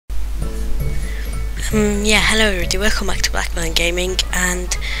Yeah, hello everybody, welcome back to Melon Gaming,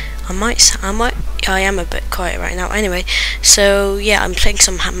 and I am a bit quiet right now. Anyway, so yeah, I'm playing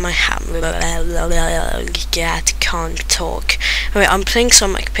some can't talk. Anyway, I'm playing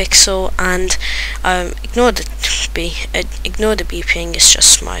some Pixel, and ignore the beeping. It's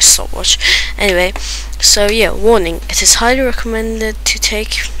just my stopwatch. Anyway, so yeah, warning: it is highly recommended to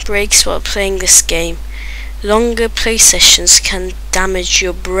take breaks while playing this game. Longer play sessions can damage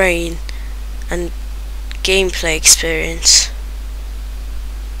your brain and gameplay experience.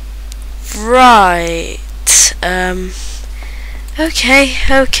 Right. Okay.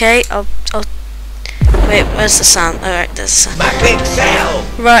 I'll wait. Where's the sound? All right, there's the sound. My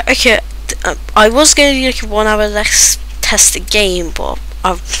pixel. Right. Okay. I was gonna do like a 1 hour let's test the game, but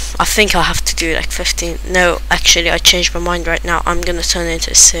I think I'll have to do like 15. No, actually, I changed my mind right now. I'm gonna turn it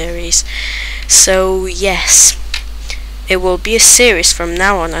into a series. So yes, it will be a series from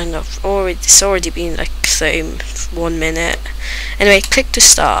now on, and it's already been like 31 minutes. Anyway, click to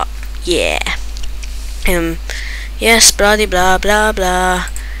start. Yeah. Yes, blah blah blah blah.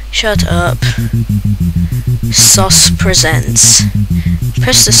 Shut up. Sauce presents.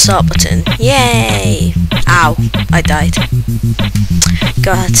 Press the start button. Yay! Ow! I died.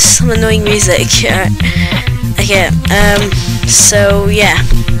 God, some annoying music. Okay. So yeah.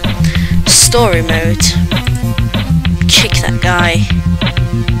 Story mode. Kick that guy.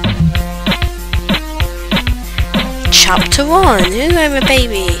 Chapter 1. Ooh, I'm a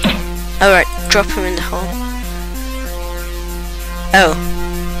baby. Alright, drop him in the hole. Oh.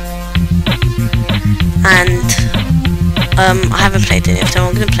 And I haven't played any of them.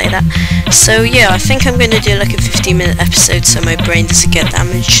 I'm gonna play that. So yeah, I think I'm gonna do like a 15-minute episode so my brain doesn't get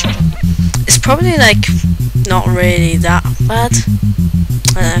damaged. It's probably like not really that bad.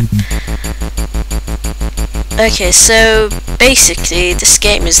 I don't know. Okay, so basically this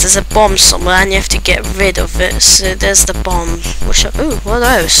game is there's a bomb somewhere and you have to get rid of it. So there's the bomb. Ooh, what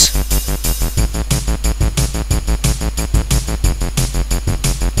are those?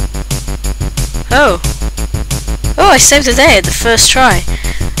 Oh, I saved the day at the first try.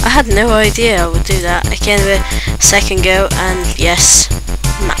 I had no idea I would do that. I gave it a second go, and yes,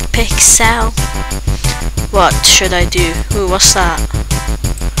 MacPixel. What should I do? Ooh, what's that?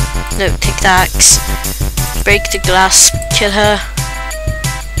 No, take the axe. Break the glass. Kill her.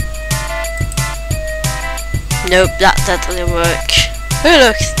 Nope, that didn't work. Oh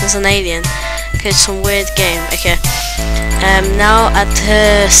look, there's an alien. Okay, it's some weird game. Okay. Now at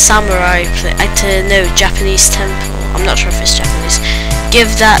the samurai Japanese temple. I'm not sure if it's Japanese. Give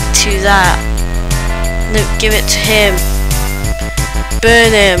that to that. No, give it to him.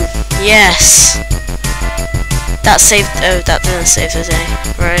 Burn him. Yes. That saved. Oh, that didn't save the day.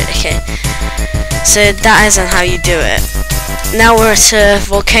 Right. Okay. So that isn't how you do it. Now we're at a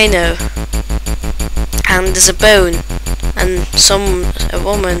volcano, and there's a bone, and a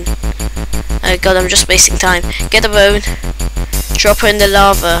woman. Oh god, I'm just wasting time. Get the bone, drop her in the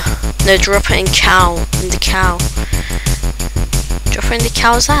lava. No, drop her in the cow. Drop her in the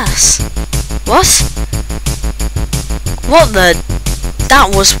cow's ass. What? What the? That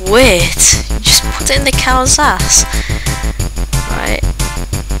was weird. You just put it in the cow's ass. Right.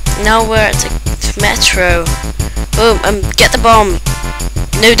 Now we're at the metro. Boom, get the bomb.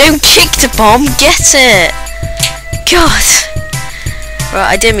 No, don't kick the bomb, get it. God. Right,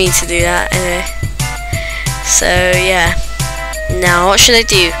 I didn't mean to do that, anyway. So, yeah. Now, what should I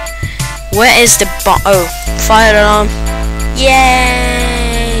do? Where is the bomb? Oh, fire alarm.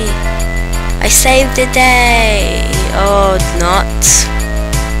 Yay! I saved the day. Oh, not.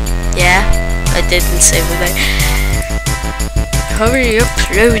 Yeah, I didn't save the day. Hurry up,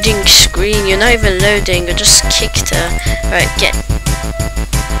 loading screen. You're not even loading, I just kicked her. Right, get.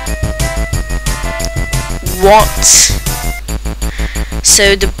 What?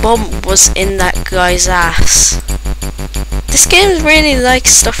 So the bomb was in that guy's ass. This game really likes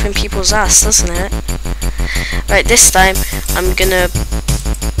stuff in people's ass, doesn't it? Right, this time I'm gonna.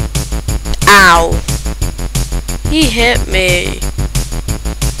 Ow! He hit me.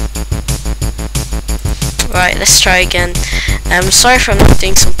 Right, let's try again. Sorry for not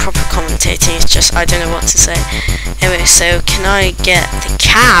doing some proper commentating. It's just I don't know what to say. Anyway, so can I get the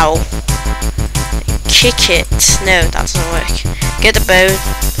cow? Kick it. No, that doesn't work. Get the bone.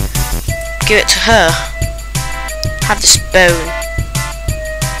 Give it to her. Have this bone.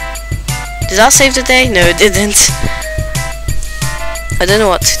 Did that save the day? No, it didn't. I don't know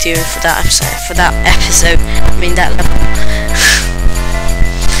what to do for that episode. I mean that level.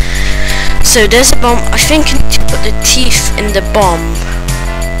 So there's a bomb. I think I need to put the teeth in the bomb.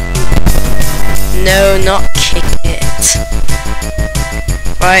 No, not kick it.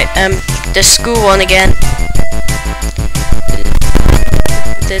 Right, the school one again.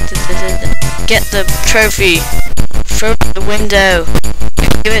 Get the trophy. Throw it out the window.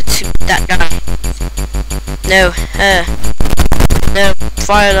 Give it to that guy. No, her. No,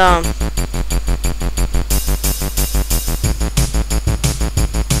 fire alarm.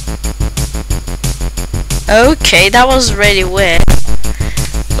 Okay, that was really weird.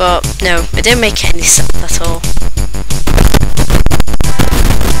 But no, it didn't make any sense at all.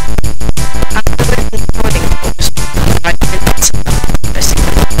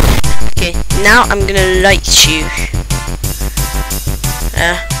 Okay, now I'm gonna light you.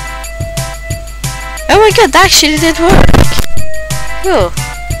 Oh my god, that actually did work. Cool.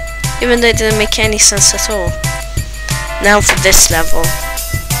 Even though it didn't make any sense at all. Now for this level.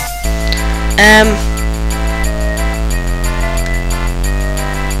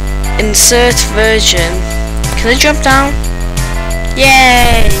 Insert version. Can I jump down?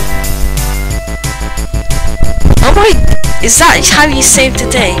 Yay! Oh my! Is that how you save the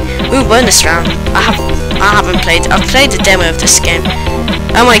day? Ooh, bonus round. I haven't played. I've played the demo of this game.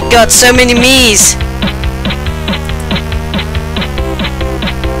 Oh my god, so many me's!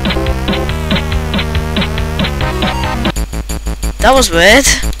 That was weird.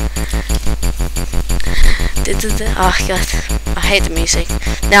 Oh god, I hate the music.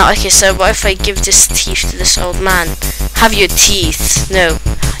 Now, okay, so what if I give this teeth to this old man? Have your teeth. No,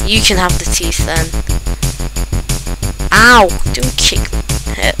 you can have the teeth then. Ow! Don't kick me.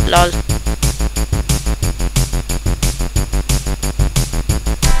 Lol.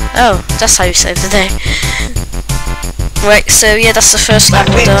 Oh, that's how you save the day. Right, so yeah, that's the first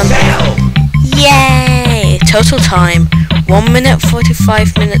level done. Yay! Total time 1 minute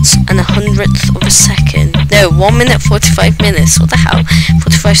 45 minutes and 100th of a second. No, 1 minute 45 minutes. What the hell?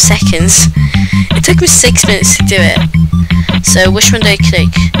 45 seconds. It took me 6 minutes to do it. So which one do I click?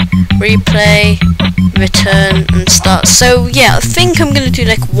 Replay, return, and start. So yeah, I think I'm gonna do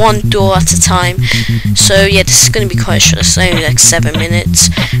like one door at a time. So yeah, this is gonna be quite short. It's only like 7 minutes.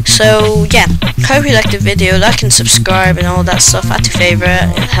 So yeah, hope you liked the video. Like and subscribe and all that stuff. Add to favorite.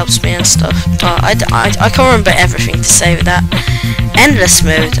 It helps me and stuff. I can't remember everything to say with that. Endless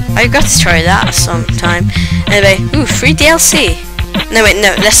mode. I got to try that sometime. Anyway, ooh, free DLC. No wait,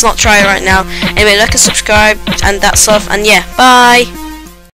 no, let's not try it right now. Anyway, like and subscribe and that stuff. And yeah, bye.